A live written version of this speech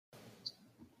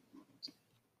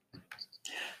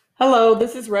Hello,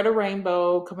 this is Retta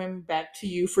Rainbow coming back to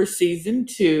you for season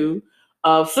two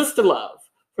of Sister Love.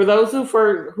 For those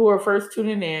who are first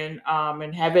tuning in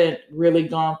and haven't really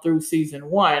gone through season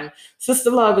one,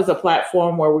 Sister Love is a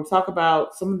platform where we talk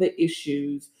about some of the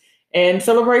issues and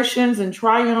celebrations and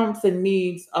triumphs and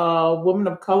needs of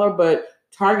women of color, but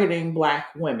targeting Black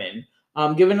women,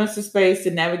 giving us a space to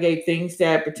navigate things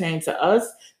that pertain to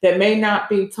us that may not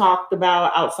be talked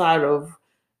about outside of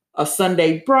a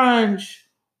Sunday brunch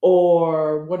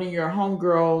or one of your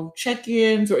homegirl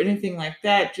check-ins or anything like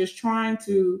that. Just trying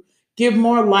to give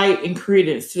more light and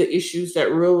credence to the issues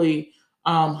that really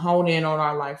hone in on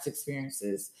our life's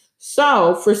experiences.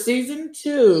 So for season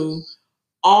two,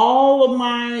 all of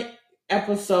my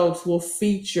episodes will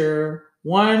feature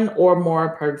one or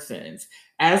more persons.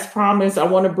 As promised, I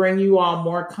want to bring you all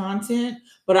more content,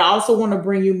 but I also want to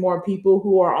bring you more people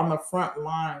who are on the front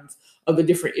lines of the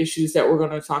different issues that we're going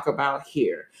to talk about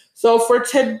here. So for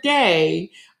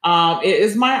today, it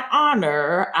is my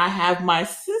honor. I have my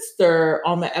sister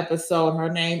on the episode.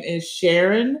 Her name is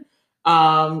Sharon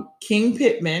King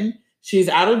Pittman. She's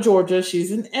out of Georgia.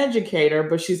 She's an educator,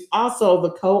 but she's also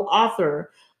the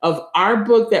co-author of our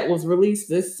book that was released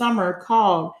this summer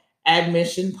called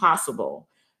AdMission Possible.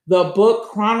 The book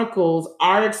chronicles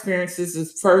our experiences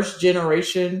as first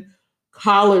generation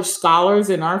college scholars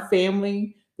in our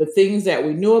family, the things that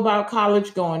we knew about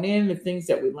college going in, the things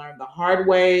that we learned the hard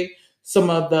way, some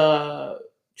of the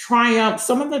triumphs,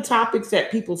 some of the topics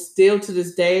that people still to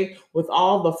this day, with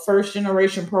all the first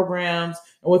generation programs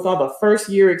and with all the first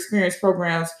year experience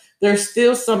programs, there's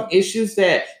still some issues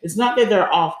that it's not that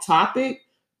they're off topic,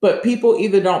 but people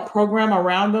either don't program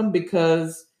around them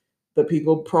because the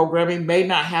people programming may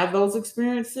not have those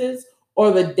experiences,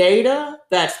 or the data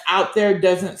that's out there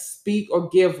doesn't speak or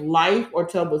give life or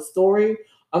tell the story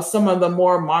of some of the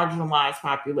more marginalized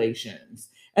populations.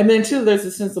 And then, too, there's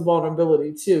a sense of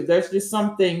vulnerability, too. There's just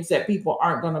some things that people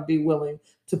aren't going to be willing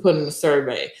to put in the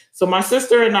survey. So my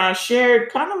sister and I shared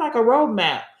kind of like a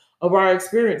roadmap of our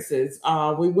experiences.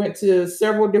 We went to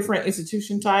several different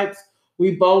institution types.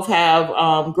 We both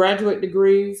have graduate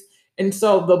degrees. And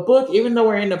so the book, even though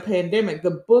we're in a pandemic,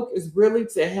 the book is really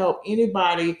to help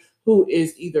anybody who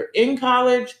is either in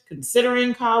college,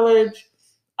 considering college,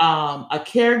 a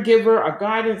caregiver, a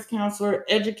guidance counselor,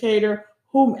 educator,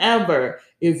 whomever.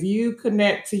 If you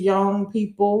connect to young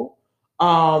people,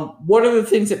 what are the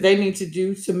things that they need to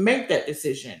do to make that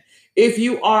decision? If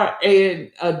you are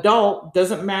an adult,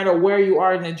 doesn't matter where you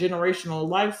are in the generational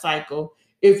life cycle,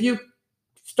 if you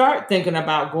start thinking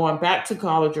about going back to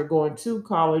college or going to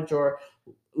college or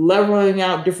leveling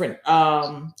out different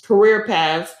career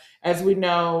paths. As we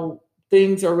know,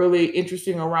 things are really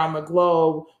interesting around the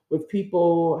globe with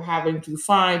people having to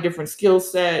find different skill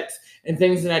sets and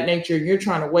things of that nature. And you're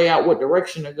trying to weigh out what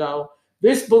direction to go.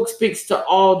 This book speaks to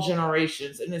all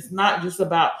generations, and it's not just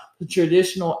about the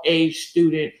traditional age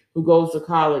student who goes to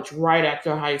college right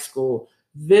after high school.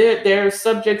 There are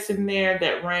subjects in there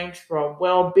that range from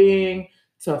well-being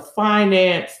to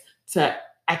finance, to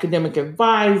academic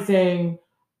advising,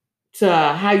 to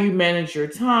how you manage your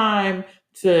time,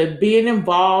 to being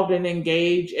involved and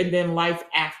engaged, and then life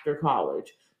after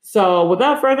college. So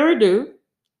without further ado,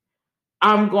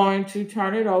 I'm going to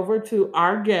turn it over to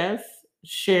our guest,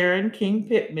 Sharon King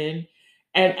Pittman,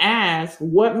 and ask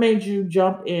what made you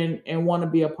jump in and want to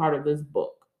be a part of this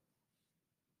book?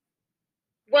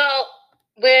 Well,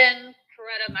 when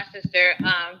Coretta, my sister,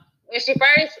 when she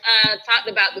first talked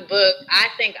about the book, I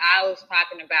think I was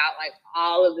talking about like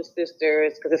all of the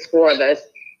sisters, because it's four of us,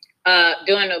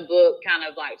 doing a book kind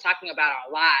of like talking about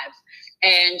our lives.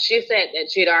 And she said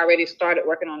that she had already started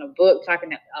working on a book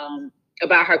talking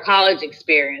about her college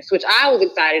experience, which I was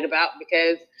excited about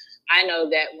because I know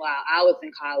that while I was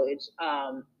in college,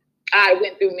 I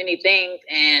went through many things,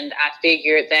 and I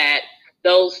figured that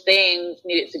those things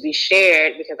needed to be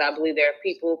shared because I believe there are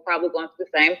people probably going through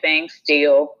the same thing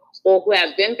still, or who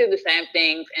have been through the same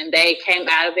things and they came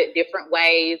out of it different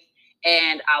ways.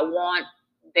 And I want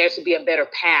there to be a better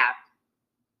path,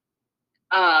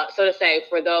 so to say,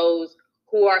 for those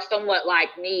who are somewhat like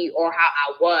me or how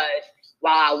I was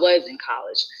while I was in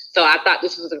college. So I thought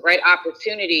this was a great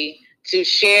opportunity to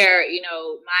share,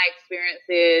 my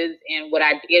experiences and what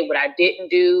I did, what I didn't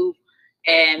do,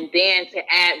 and then to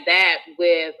add that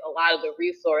with a lot of the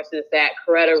resources that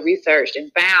Coretta researched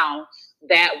and found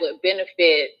that would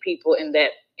benefit people in the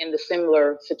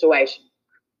similar situation.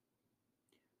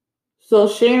 So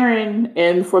Sharon,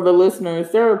 and for the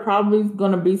listeners, there are probably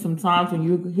going to be some times when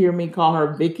you hear me call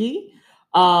her Vicky.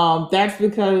 That's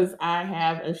because I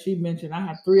have, as she mentioned, I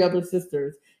have three other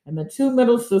sisters, and the two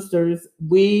middle sisters,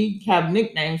 we have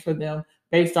nicknames for them.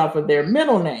 based off of their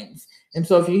middle names. And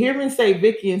so if you hear me say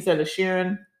Vicky instead of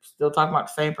Sharon, still talking about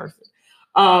the same person.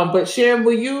 But Sharon,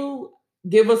 will you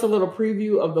give us a little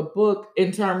preview of the book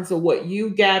in terms of what you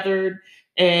gathered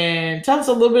and tell us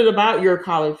a little bit about your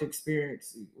college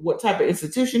experience? What type of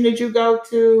institution did you go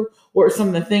to? What are some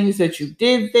of the things that you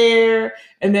did there?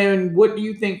 And then what do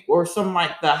you think were some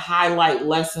like the highlight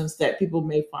lessons that people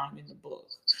may find in the book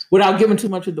without giving too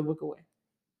much of the book away?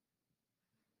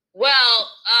 Well,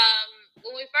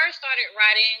 when we first started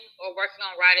writing or working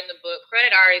on writing the book,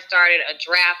 Credit already started a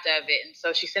draft of it. And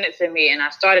so she sent it to me and I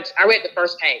read the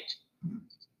first page.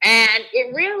 And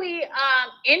it really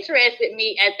interested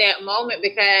me at that moment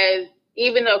because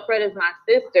even though Credit's my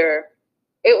sister,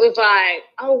 it was like,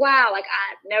 oh, wow, like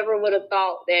I never would have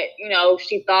thought that, you know,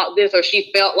 she thought this or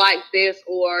she felt like this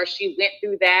or she went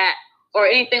through that or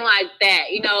anything like that.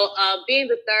 You know, being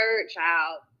the third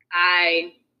child,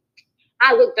 I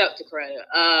looked up to Credit.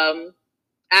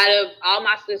 Out of all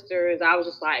my sisters, I was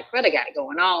just like, Credit got it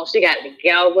going on. She got it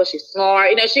together. She's smart.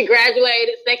 You know, she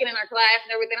graduated second in her class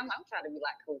and everything. I'm like, I'm trying to be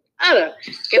like Credit.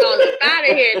 Get on the out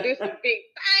of here and do some big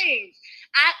things.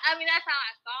 I mean, that's how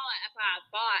I saw it. That's how I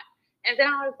thought. And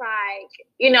then I was like,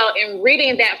 you know, in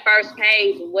reading that first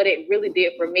page, what it really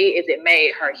did for me is it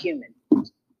made her human.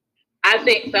 I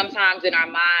think sometimes in our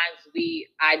minds, we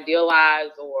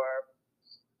idealize or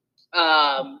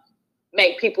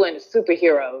make people into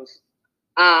superheroes.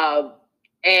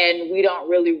 And we don't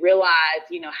really realize,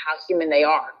 you know, how human they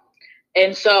are.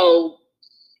 And so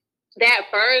that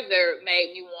further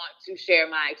made me want to share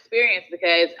my experience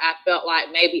because I felt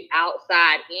like maybe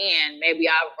outside in, maybe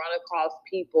I've run across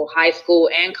people, high school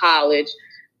and college,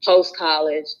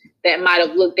 post-college, that might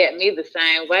have looked at me the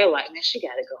same way, like, man, she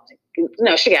got it going. You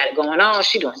know, she got it going on.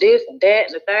 She doing this and that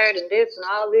and the third and this and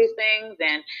all these things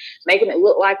and making it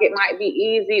look like it might be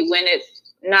easy when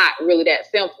it's not really that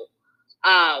simple.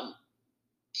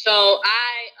 So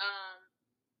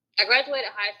I graduated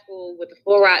high school with a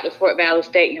full ride to Fort Valley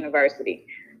State University.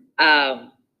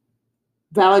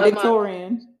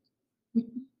 Valedictorian.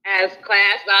 As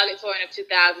class valedictorian of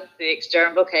 2006,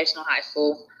 Durham Vocational High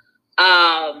School.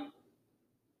 And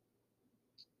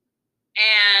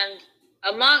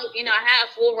among, you know, I had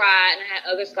a full ride and I had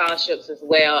other scholarships as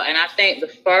well. And I think the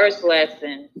first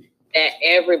lesson that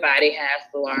everybody has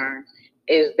to learn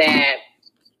is that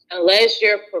unless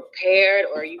you're prepared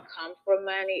or you come from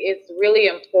money, it's really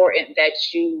important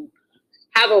that you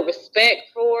have a respect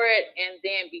for it and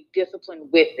then be disciplined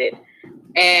with it.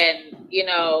 And, you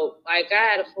know, like I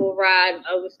had a full ride and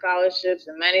other scholarships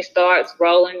and money starts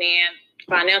rolling in.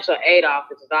 Financial aid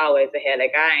office is always a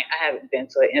headache. I haven't been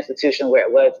to an institution where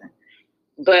it wasn't.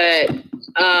 But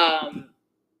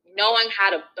knowing how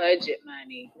to budget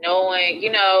money, knowing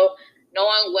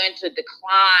when to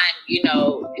decline, you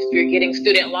know, if you're getting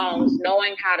student loans,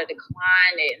 knowing how to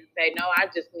decline it and say, no, I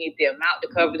just need the amount to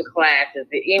cover the classes,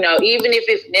 you know, even if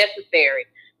it's necessary.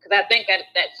 Because I think at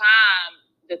that time,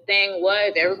 the thing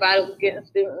was everybody was getting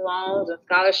student loans and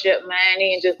scholarship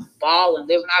money and just balling,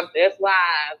 living our best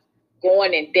lives,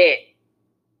 going in debt.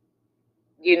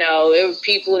 You know, there were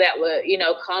people that would, you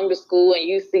know, come to school and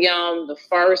you see them the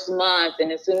first month,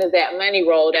 and as soon as that money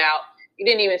rolled out, you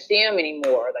didn't even see them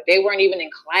anymore. Like they weren't even in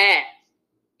class,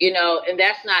 you know, and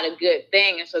that's not a good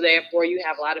thing. And so therefore you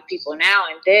have a lot of people now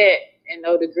in debt and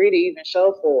no degree to even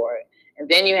show for it. And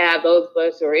then you have those of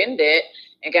us who are in debt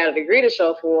and got a degree to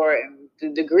show for it. And the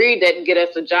degree doesn't get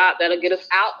us a job that'll get us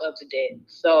out of the debt.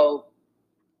 So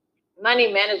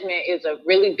money management is a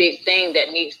really big thing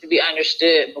that needs to be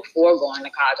understood before going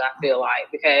to college, I feel like,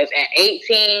 because at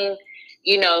 18,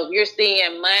 you know, if you're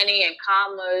seeing money and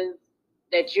commas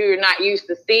that you're not used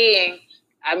to seeing,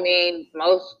 I mean,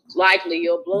 most likely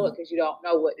you'll blow it because you don't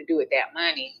know what to do with that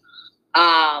money.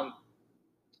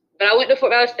 But I went to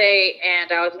Fort Valley State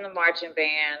and I was in the marching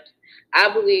band.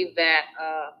 I believe that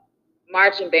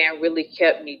marching band really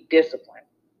kept me disciplined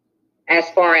as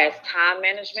far as time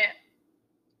management.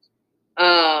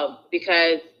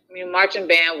 Because I mean, marching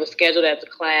band was scheduled as a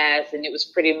class and it was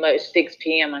pretty much 6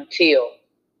 p.m. until.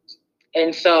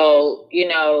 And so, you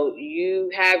know, you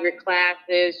have your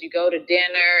classes, you go to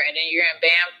dinner, and then you're in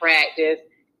band practice,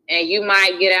 and you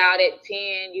might get out at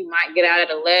 10, you might get out at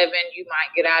 11, you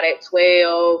might get out at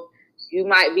 12, you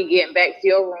might be getting back to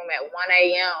your room at 1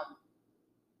 a.m.,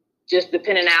 just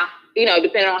depending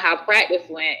on how practice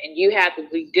went. And you have to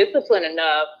be disciplined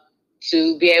enough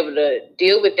to be able to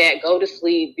deal with that, go to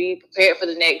sleep, be prepared for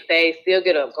the next day, still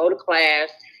get up, go to class,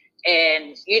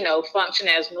 and, you know, function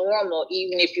as normal,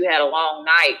 even if you had a long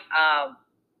night.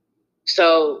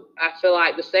 So I feel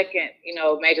like the second, you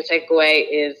know, major takeaway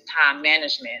is time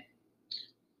management.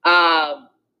 I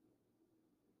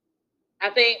I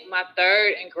think my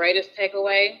third and greatest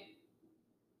takeaway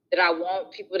that I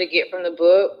want people to get from the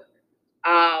book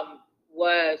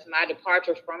was my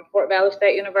departure from Fort Valley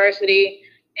State University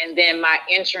and then my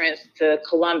entrance to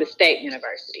Columbus State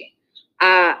University.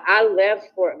 I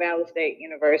left Fort Valley State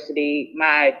University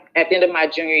at the end of my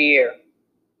junior year.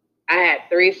 I had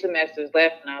 3 semesters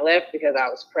left, and I left because I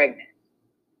was pregnant.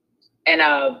 And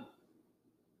I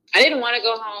didn't want to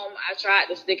go home. I tried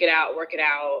to stick it out, work it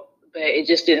out, but it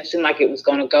just didn't seem like it was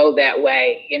going to go that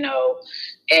way,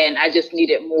 and I just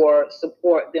needed more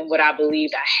support than what I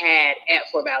believed I had at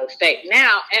Fort Valley State.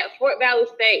 Now, at Fort Valley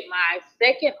State, my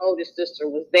second oldest sister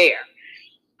was there,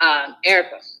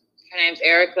 Erica. Her name's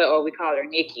Erica, or we call her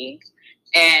Nikki.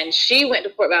 And she went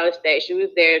to Fort Valley State. She was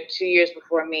there 2 years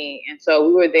before me. And so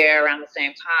we were there around the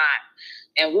same time.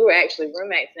 And we were actually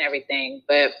roommates and everything.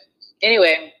 But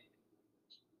anyway,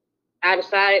 I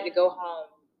decided to go home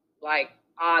like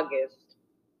August.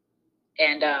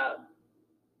 And I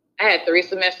had 3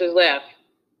 semesters left.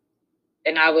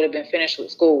 And I would have been finished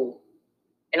with school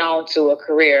and on to a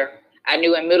career. I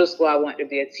knew in middle school I wanted to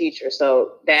be a teacher.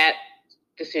 So that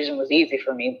decision was easy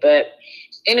for me. But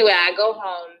anyway, I go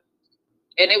home.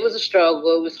 And it was a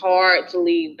struggle. It was hard to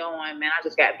leave knowing, man, I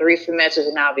just got 3 semesters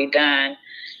and I'll be done.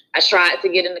 I tried to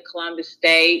get into Columbus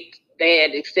State. They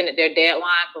had extended their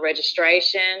deadline for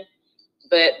registration,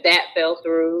 but that fell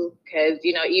through because,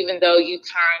 even though you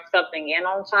turn something in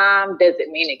on time,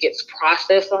 doesn't mean it gets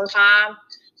processed on time.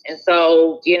 And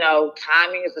so,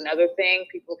 timing is another thing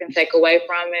people can take away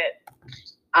from it.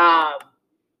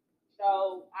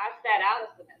 So I sat out a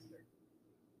semester.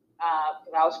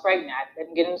 Because I was pregnant. I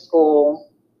couldn't get into school.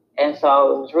 And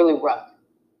so it was really rough.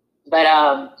 But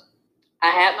I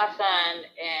had my son,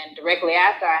 and directly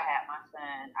after I had my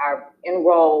son, I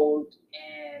enrolled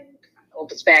and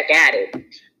was back at it.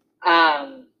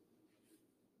 And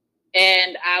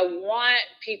I want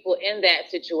people in that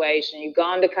situation. You've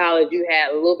gone to college, you had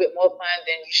a little bit more fun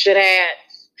than you should have,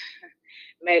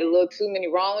 made a little too many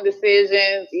wrong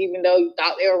decisions, even though you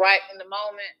thought they were right in the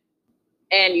moment.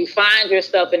 And you find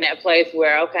yourself in that place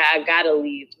where, okay, I got to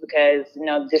leave because,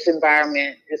 this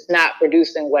environment is not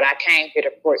producing what I came here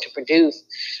for it to produce.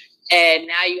 And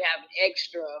now you have an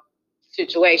extra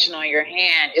situation on your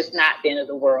hand. It's not the end of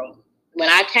the world. When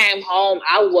I came home,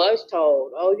 I was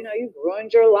told, oh, you've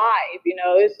ruined your life.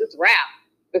 It's wrap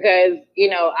because,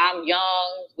 I'm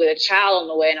young with a child on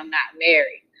the way and I'm not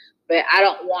married. But I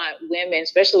don't want women,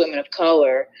 especially women of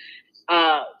color,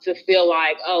 to feel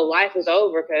like, oh, life is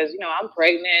over because, I'm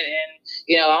pregnant and,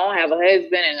 I don't have a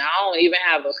husband and I don't even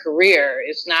have a career.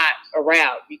 It's not a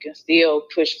wrap. You can still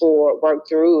push forward, work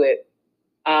through it.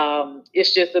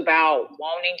 It's just about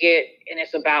wanting it, and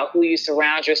it's about who you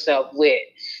surround yourself with.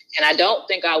 And I don't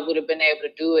think I would have been able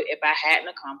to do it if I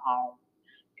hadn't come home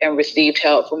and received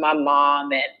help from my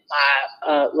mom and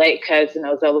my late cousin,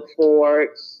 Ozella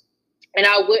Ford. And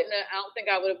I don't think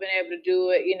I would have been able to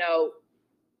do it,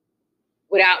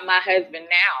 without my husband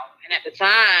now. And at the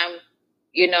time,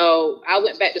 I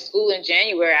went back to school in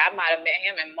January. I might have met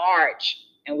him in March,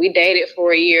 and we dated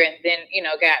for a year and then,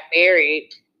 got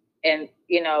married. And,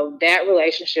 that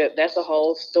relationship, that's a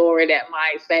whole story that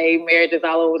might say marriages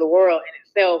all over the world in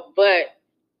itself. But,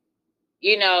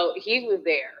 he was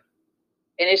there.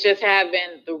 And it's just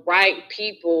having the right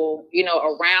people,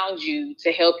 around you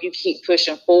to help you keep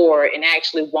pushing forward and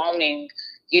actually wanting,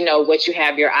 what you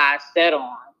have your eyes set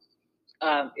on.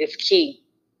 Is key.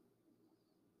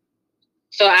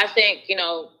 So I think,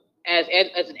 as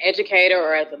an educator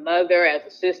or as a mother, as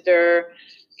a sister,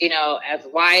 as a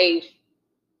wife,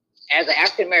 as an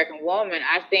African-American woman,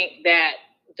 I think that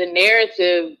the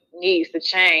narrative needs to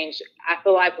change. I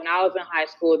feel like when I was in high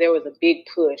school, there was a big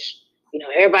push.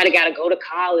 Everybody got to go to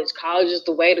college. College is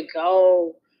the way to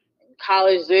go.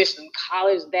 College this and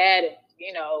college that,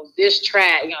 and, this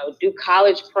track, do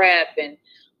college prep and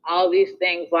all these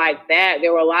things like that.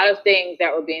 There were a lot of things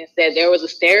that were being said. There was a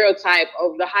stereotype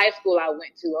over the high school I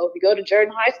went to. Oh, if you go to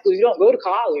Jordan High School, you don't go to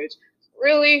college.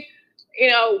 Really?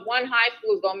 One high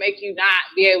school is going to make you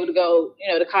not be able to go,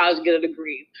 to college and get a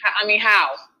degree. I mean, how?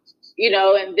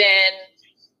 And then,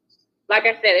 like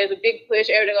I said, there's a big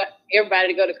push, everybody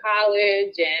to go to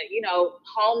college. And,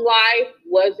 home life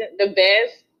wasn't the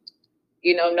best.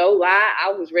 No lie,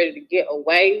 I was ready to get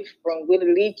away from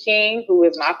Willie Lee King, who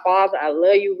is my father. I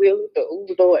love you, Willie, but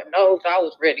Lord knows I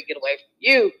was ready to get away from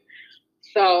you.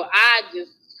 So I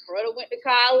just, Coretta went to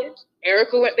college,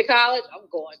 Erica went to college, I'm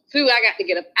going too. I got to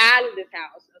get up out of this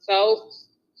house. And so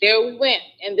there we went.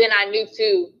 And then I knew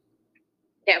too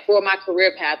that for my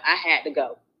career path, I had to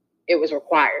go. It was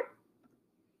required.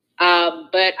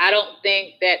 But I don't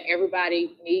think that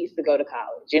everybody needs to go to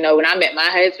college. You know, when I met my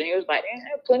husband, he was like, there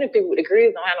are plenty of people with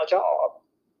degrees don't have no job.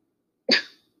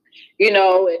 You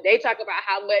know, and they talk about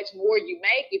how much more you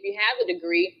make if you have a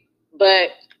degree,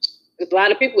 but there's a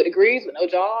lot of people with degrees with no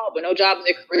job or no job in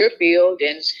their career field,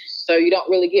 and so you don't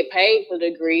really get paid for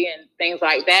the degree and things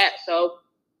like that. So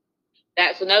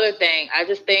that's another thing. I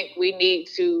just think we need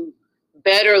to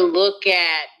better look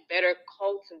at, better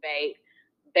cultivate,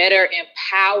 better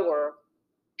empower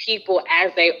people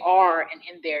as they are and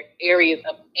in their areas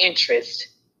of interest.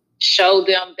 Show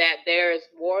them that there is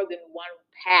more than one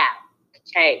path to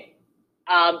take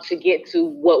to get to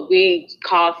what we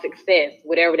call success,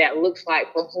 whatever that looks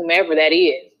like for whomever that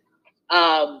is.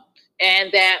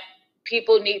 And that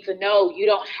people need to know you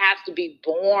don't have to be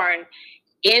born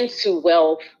into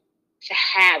wealth to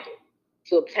have it,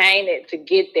 to obtain it, to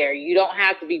get there. You don't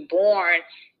have to be born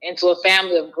into a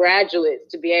family of graduates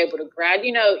to be able to grad.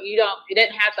 You know, it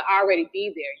doesn't have to already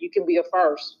be there. You can be a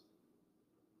first.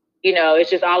 You know, it's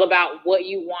just all about what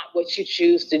you want, what you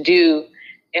choose to do,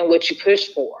 and what you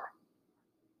push for.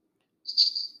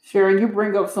 Sharon, you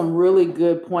bring up some really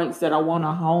good points that I want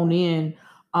to hone in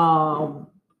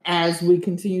as we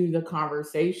continue the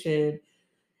conversation.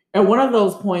 And one of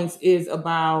those points is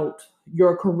about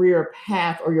your career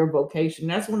path or your vocation.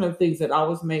 That's one of the things that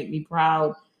always made me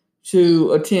proud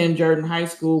to attend Jordan High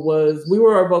School was we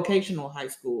were a vocational high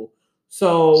school.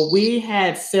 So we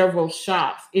had several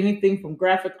shops, anything from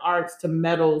graphic arts to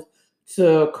metals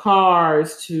to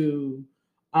cars to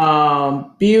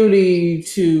beauty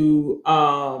to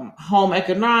home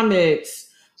economics.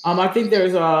 I think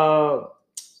there's a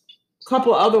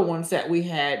couple other ones that we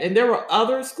had, and there were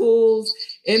other schools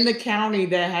in the county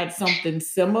that had something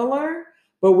similar,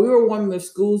 but we were one of the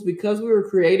schools because we were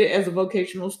created as a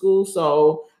vocational school.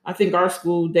 So I think our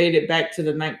school dated back to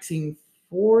the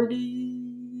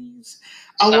 1940s.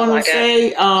 I want to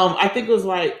say, I think it was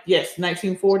like, yes,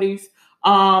 1940s.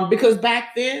 Because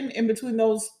back then, in between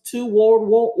those two world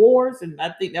wars, and I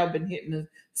think that had been hitting the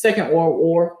Second World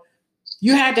War,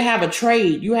 you had to have a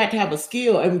trade, you had to have a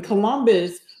skill. And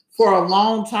Columbus, for a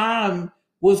long time,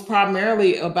 was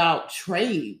primarily about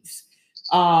trades.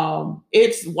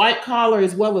 It's white collar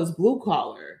as well as blue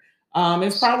collar.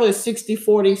 It's probably a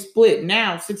 60-40 split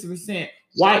now, 60%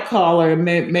 white collar and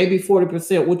maybe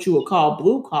 40% what you would call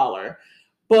blue collar.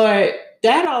 But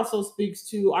that also speaks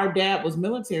to our dad was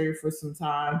military for some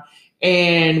time.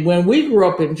 And when we grew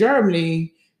up in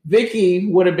Germany, Vicky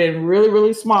would have been really,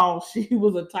 really small. She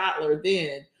was a toddler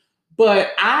then.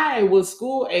 But I was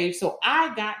school age, so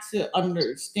I got to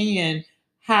understand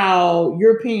how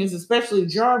Europeans, especially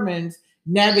Germans,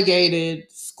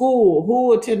 navigated school,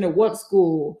 who attended what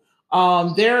school,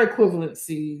 their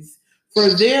equivalencies. For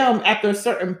them, after a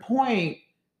certain point,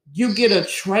 you get a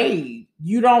trade.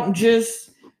 You don't just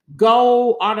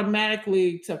go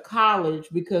automatically to college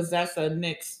because that's a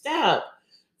next step.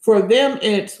 For them,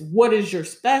 it's what is your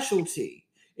specialty?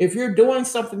 If you're doing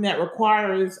something that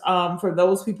requires, for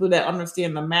those people that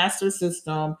understand the master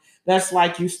system, that's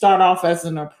like you start off as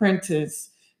an apprentice.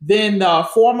 Then the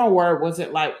former word was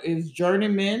it like is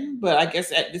journeyman, but I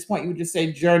guess at this point you would just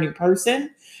say journey person,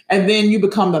 and then you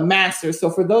become the master. So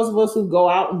for those of us who go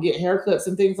out and get haircuts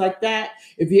and things like that,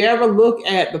 if you ever look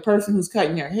at the person who's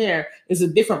cutting your hair, it's a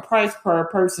different price per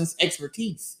person's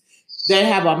expertise. They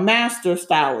have a master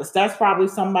stylist. That's probably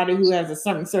somebody who has a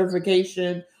certain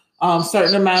certification,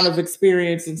 certain amount of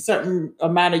experience, and certain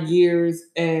amount of years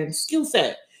and skill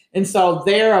set. And so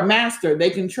they're a master. They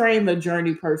can train the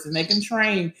journey person. They can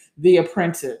train the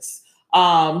apprentice.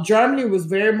 Germany was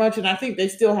very much, and I think they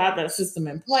still have that system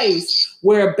in place,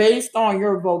 where based on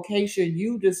your vocation,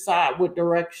 you decide what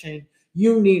direction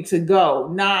you need to go.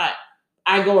 Not,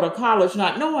 I go to college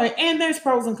not knowing, and there's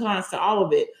pros and cons to all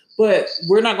of it, but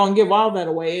we're not going to give all that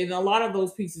away. And a lot of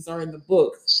those pieces are in the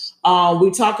book.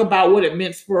 We talk about what it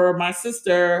meant for my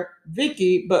sister,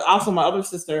 Vicky, but also my other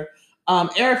sister,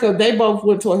 Erica. They both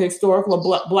went to a historical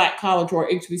black college or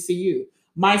HBCU.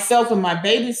 Myself and my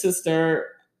baby sister,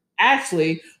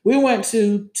 actually, we went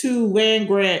to two land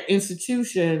grant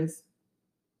institutions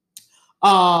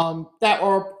that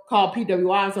are called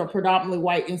PWIs, or predominantly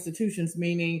white institutions,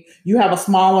 meaning you have a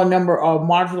smaller number of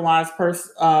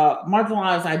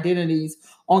marginalized identities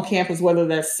on campus, whether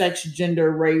that's sex,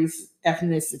 gender, race,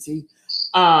 ethnicity.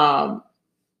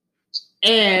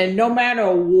 And no matter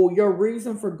your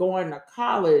reason for going to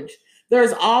college,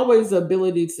 there's always the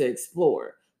ability to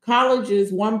explore. College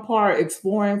is one part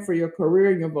exploring for your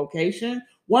career and your vocation.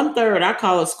 One third, I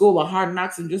call it school of hard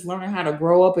knocks and just learning how to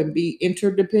grow up and be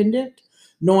interdependent,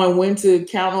 knowing when to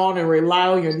count on and rely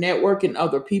on your network and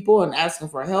other people and asking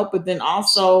for help, but then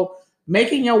also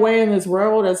making your way in this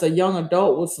world as a young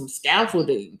adult with some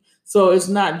scaffolding. So it's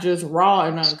not just raw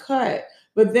and uncut.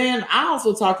 But then I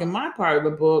also talk in my part of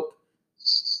the book,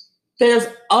 there's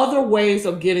other ways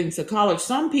of getting to college.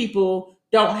 Some people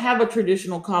don't have a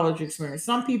traditional college experience.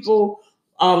 Some people,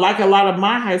 like a lot of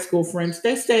my high school friends,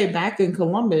 they stayed back in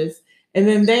Columbus and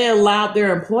then they allowed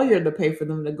their employer to pay for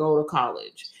them to go to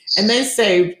college. And they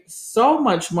saved so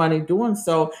much money doing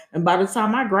so. And by the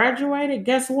time I graduated,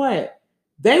 guess what?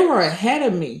 They were ahead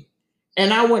of me.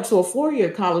 And I went to a 4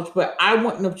 year college, but I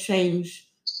wouldn't have changed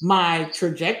my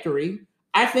trajectory.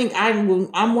 I think I'm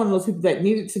one of those people that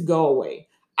needed to go away.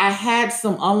 I had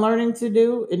some unlearning to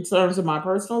do in terms of my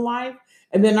personal life.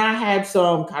 And then I had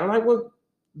some kind of like what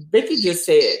Vicky just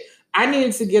said. I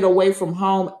needed to get away from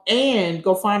home and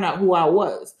go find out who I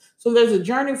was. So there's a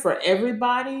journey for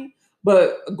everybody.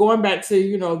 But going back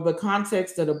to, the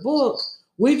context of the book,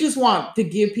 we just want to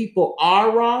give people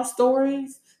our raw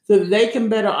stories so that they can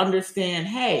better understand,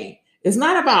 hey, it's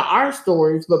not about our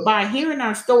stories, but by hearing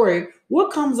our story,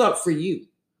 what comes up for you?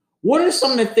 What are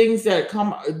some of the things that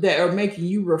are making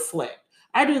you reflect?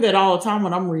 I do that all the time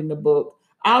when I'm reading a book.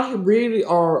 I'll read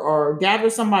or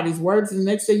gather somebody's words, and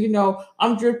next thing you know,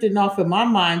 I'm drifting off in my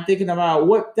mind thinking about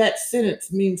what that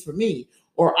sentence means for me,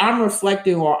 or I'm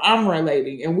reflecting or I'm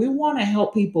relating. And we want to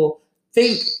help people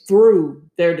think through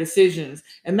their decisions.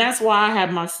 And that's why I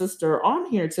have my sister on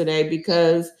here today,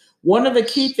 because one of the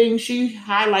key things she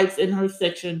highlights in her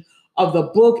section of the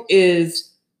book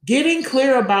is getting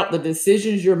clear about the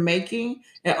decisions you're making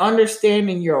and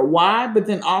understanding your why, but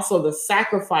then also the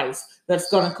sacrifice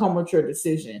that's going to come with your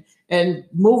decision and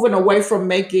moving away from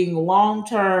making long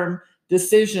term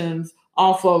decisions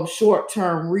off of short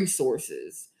term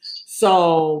resources.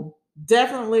 So,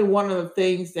 definitely one of the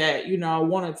things that, I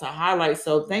wanted to highlight.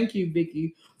 So, thank you,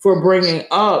 Vicky, for bringing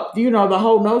up, the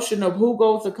whole notion of who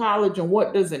goes to college and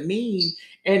what does it mean.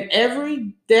 And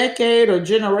every decade or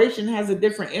generation has a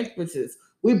different emphasis.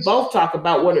 We both talk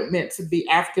about what it meant to be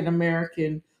African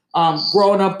American,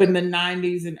 growing up in the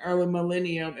 90s and early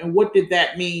millennium, and what did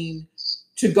that mean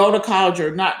to go to college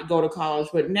or not to go to college.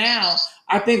 But now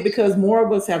I think because more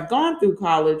of us have gone through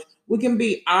college, we can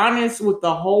be honest with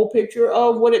the whole picture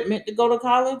of what it meant to go to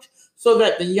college so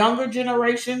that the younger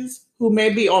generations who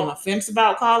may be on the fence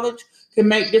about college can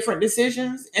make different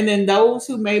decisions. And then those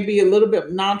who may be a little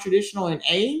bit non traditional in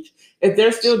age, if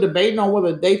they're still debating on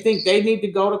whether they think they need to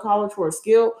go to college for a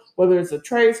skill, whether it's a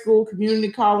trade school,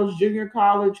 community college, junior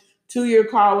college, 2 year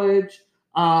college,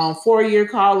 4 year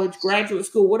college, graduate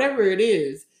school, whatever it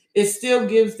is, it still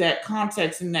gives that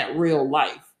context in that real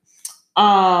life.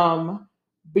 Um,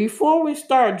 Before we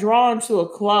start drawing to a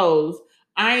close,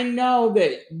 I know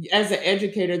that as an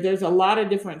educator, there's a lot of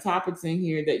different topics in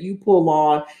here that you pull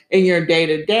on in your day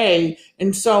to day.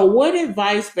 And so, what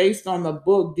advice based on the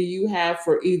book do you have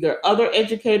for either other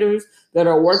educators that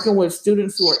are working with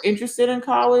students who are interested in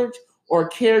college or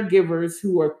caregivers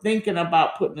who are thinking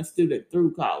about putting a student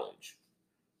through college?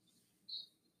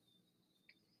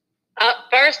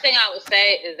 First thing I would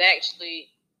say is actually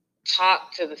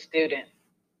talk to the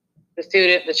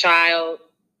child,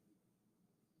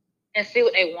 and see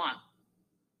what they want.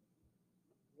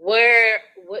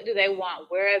 What do they want?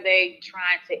 Where are they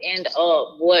trying to end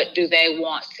up? What do they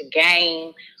want to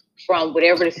gain from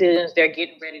whatever decisions they're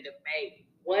getting ready to make?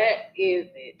 What is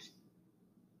it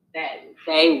that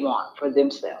they want for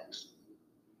themselves?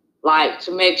 Like,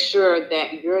 to make sure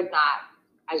that you're not,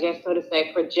 I guess, so to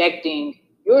say, projecting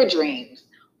your dreams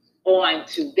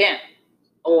onto them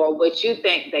or what you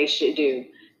think they should do.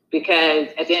 Because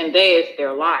at the end of the day, it's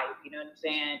their life, you know what I'm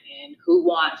saying? And who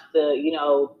wants to,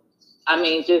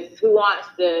 just who wants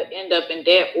to end up in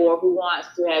debt, or who wants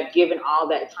to have given all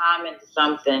that time into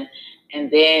something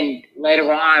and then later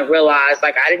on realize,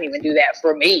 like, I didn't even do that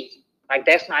for me. Like,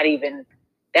 that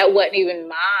wasn't even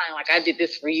mine. Like, I did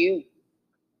this for you,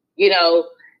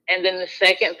 And then the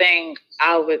second thing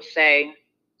I would say,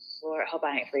 Lord, I hope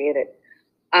I ain't forget it.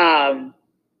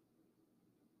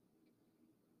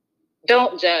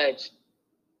 Don't judge.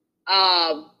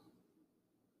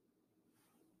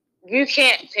 You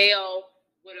can't tell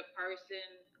what a person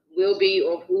will be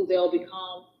or who they'll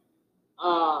become,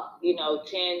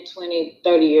 10, 20,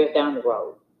 30 years down the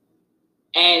road.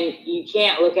 And you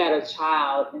can't look at a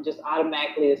child and just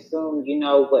automatically assume you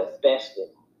know what's best for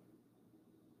them.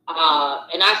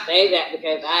 And I say that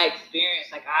because I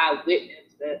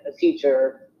witnessed a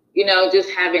teacher, just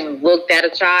having looked at a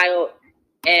child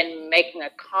and making a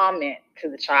comment to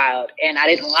the child. And I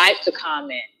didn't like the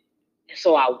comment. And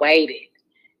so I waited.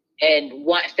 And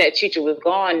once that teacher was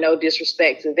gone, no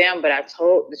disrespect to them, but I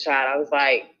told the child, I was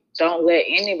like, Don't let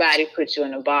anybody put you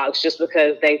in a box just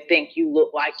because they think you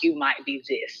look like you might be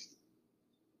this.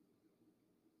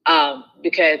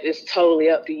 Because it's totally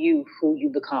up to you who you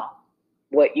become,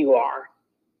 what you are.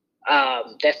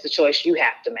 That's the choice you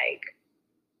have to make.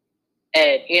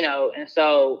 And, and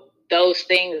so those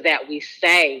things that we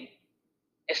say,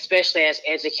 especially as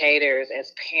educators,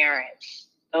 as parents,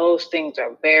 those things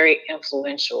are very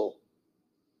influential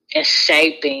in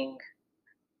shaping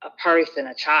a person,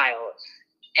 a child.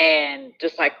 And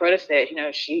just like Greta said,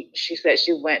 she said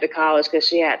she went to college because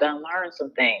she had to unlearn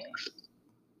some things.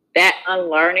 That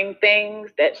unlearning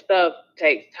things, that stuff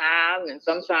takes time, and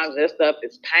sometimes that stuff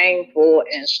is painful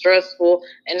and stressful,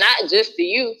 and not just to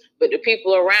you, but the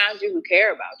people around you who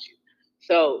care about you.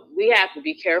 So we have to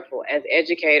be careful as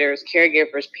educators,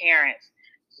 caregivers, parents,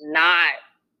 not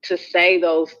to say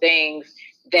those things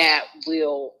that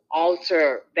will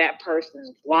alter that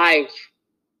person's life,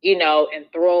 and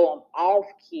throw them off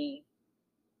key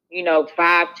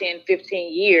 5, 10,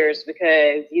 15 years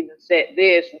because you said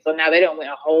this. And so now they don't went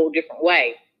a whole different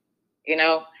way,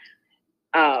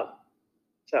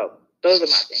 So those are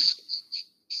my things.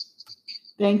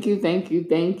 Thank you.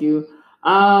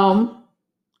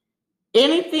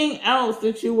 Anything else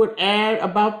that you would add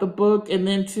about the book, and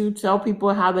then to tell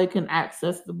people how they can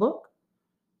access the book?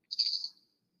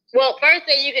 Well, first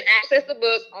thing, you can access the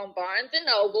book on Barnes &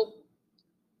 Noble.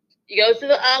 You go to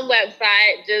the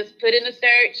website, just put in a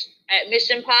search,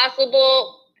 AdMission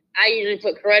Possible. I usually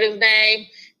put Coretta's name,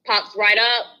 pops right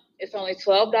up. It's only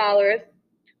 $12.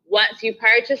 Once you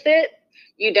purchase it,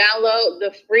 you download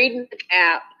the free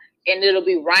app, and it'll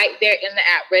be right there in the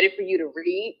app, ready for you to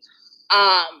read.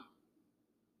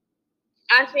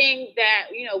 I think that,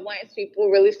 once people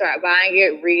really start buying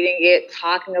it, reading it,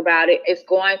 talking about it, it's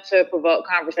going to provoke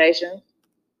conversation.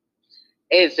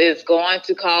 It's going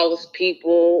to cause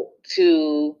people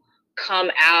to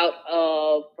come out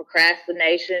of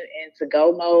procrastination into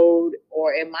go mode,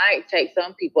 or it might take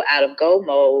some people out of go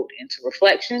mode into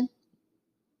reflection.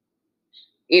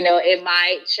 It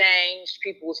might change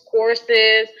people's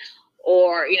courses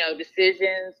or,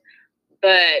 decisions,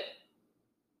 but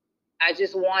I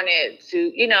just wanted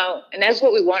to, and that's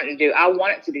what we wanted to do. I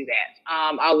wanted to do that.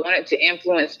 I wanted to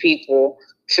influence people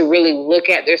to really look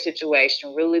at their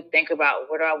situation, really think about,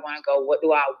 where do I want to go? What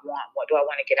do I want? What do I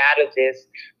want to get out of this?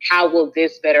 How will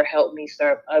this better help me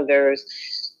serve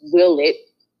others? Will it?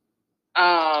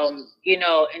 And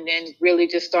then really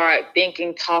just start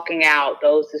thinking, talking out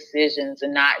those decisions,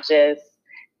 and not just,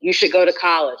 you should go to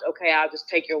college. Okay, I'll just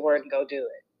take your word and go do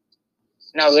it.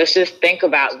 No, let's just think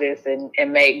about this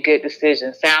and make good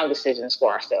decisions, sound decisions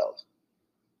for ourselves.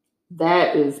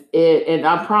 That is it. And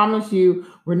I promise you,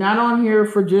 we're not on here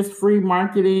for just free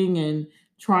marketing and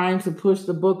trying to push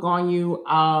the book on you.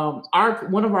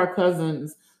 One of our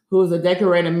cousins, who is a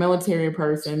decorated military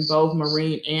person, both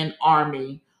Marine and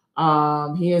Army,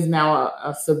 he is now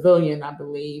a civilian, I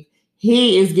believe.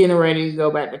 He is getting ready to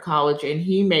go back to college, and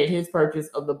he made his purchase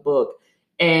of the book.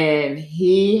 And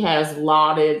he has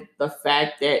lauded the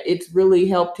fact that it's really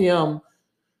helped him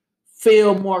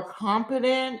feel more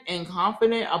competent and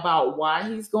confident about why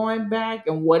he's going back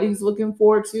and what he's looking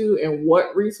forward to and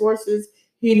what resources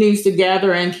he needs to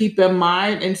gather and keep in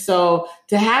mind. And so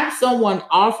to have someone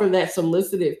offer that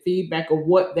solicited feedback of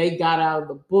what they got out of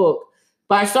the book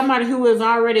by somebody who has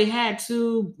already had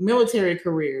 2 military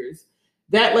careers,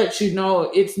 that lets you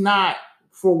know it's not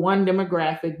for one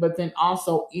demographic, but then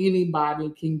also anybody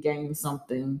can gain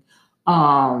something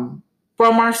from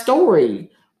our story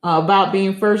about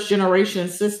being first generation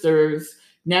sisters,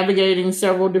 navigating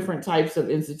several different types of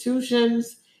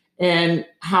institutions, and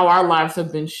how our lives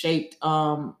have been shaped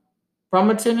from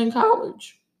attending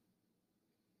college.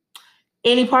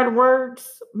 Any parting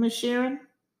words, Ms. Sharon?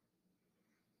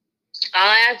 All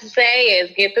I have to say is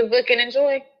get the book and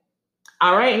enjoy.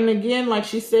 All right. And again, like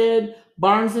she said,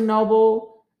 Barnes &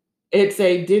 Noble, it's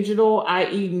a digital,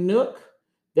 i.e. Nook.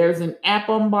 There's an app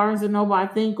on Barnes & Noble, I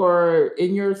think, or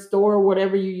in your store,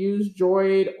 whatever you use,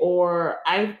 Droid or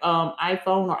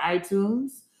iPhone or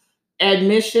iTunes.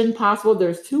 AdMission Possible.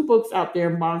 There's 2 books out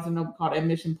there in Barnes & Noble called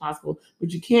AdMission Possible,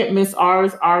 but you can't miss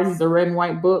ours. Ours is a red and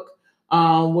white book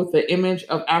with the image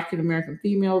of African-American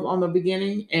females on the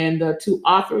beginning. And the 2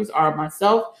 authors are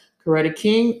myself, Coretta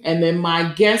King, and then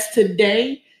my guest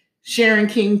today, Sharon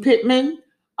King Pittman.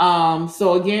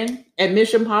 So again,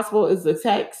 AdMission Possible is the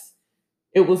text.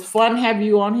 It was fun having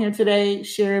you on here today,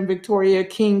 Sharon Victoria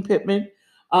King Pittman,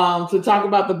 to talk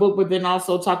about the book, but then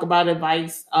also talk about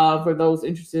advice for those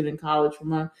interested in college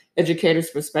from an educator's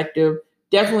perspective.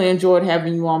 Definitely enjoyed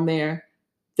having you on there.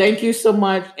 Thank you so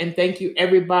much, and thank you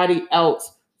everybody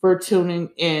else for tuning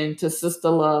in to Sister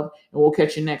Love, and we'll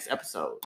catch you next episode.